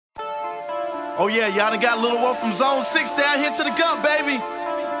Oh yeah, y'all done got a little one from Zone 6 down here to the Gump, baby.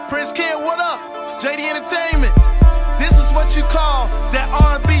 Prince Ken, what up? It's JD Entertainment. This is what you call that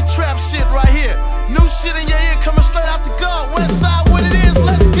R&B trap shit right here. New shit in your ear coming straight out the Gump. West side, what it is,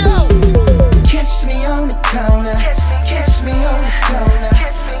 let's go. Catch me on the corner, catch me on the corner,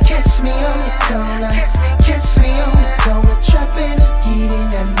 catch me on the corner, catch me on the corner, trapping,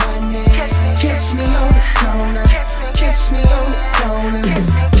 getting that money. Catch me on the corner, catch me on the corner,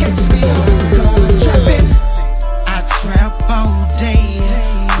 catch me on the corner, trapping. I trap all day,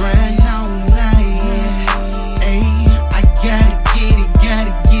 grind all night. Ayy, I gotta get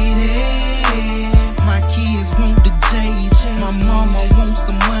it. My kids want the J's, my mama wants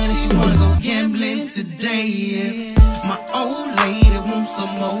some money, she wanna go gambling today. My old lady wants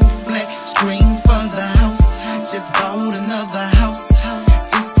some more black screens for the house. Just bought another house.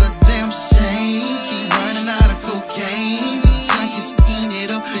 It's a damn shame. Keep running out of cocaine. The junkies eating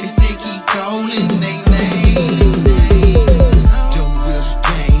it up. They say keep calling they name. The real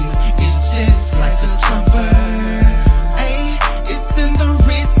game is just like a trumper. Ayy, it's in the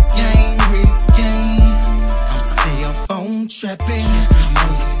risk game. I'm cell phone trapping,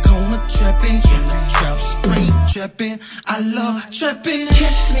 on the corner trapping, in the trap straight trapping. I love trapping.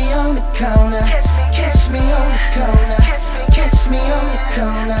 Catch me on the corner, catch me on the corner, catch me on the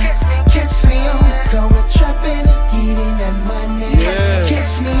corner, catch me on the corner, trapping, getting that money. Yeah.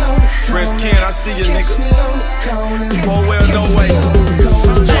 Catch me on the corner, Prince Ken, I see you, catch nigga. me on the corner, Oh well, no way.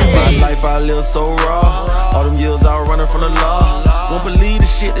 My life I live so raw. All them years I was running from the law. Won't believe the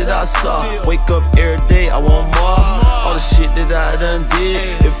shit that I saw. Wake up every day, I want more. All the shit that I done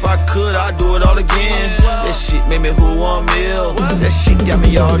did. If I could, I'd do it all again. That shit made me who want meal. That shit got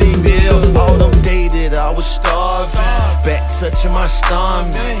me all these meals. All them days that I was starving, back touching my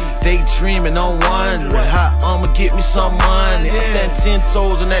stomach, daydreaming on wondering how I'ma get me some money. I stand 10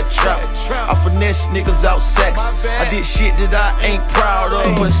 toes in that trap. I finesse niggas out sex. I did shit that I ain't proud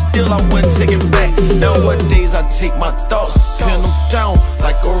of, but still I wouldn't take it back. Nowadays I take my thoughts, pin them down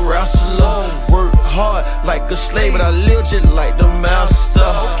like a wrestler. Work hard like a slave, but I live just like the master.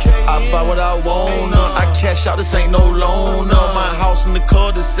 I buy what I wanna, I cash out, this ain't no loaner. My house in the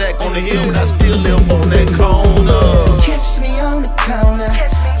cul-de-sac on the hill, but I still live on that corner.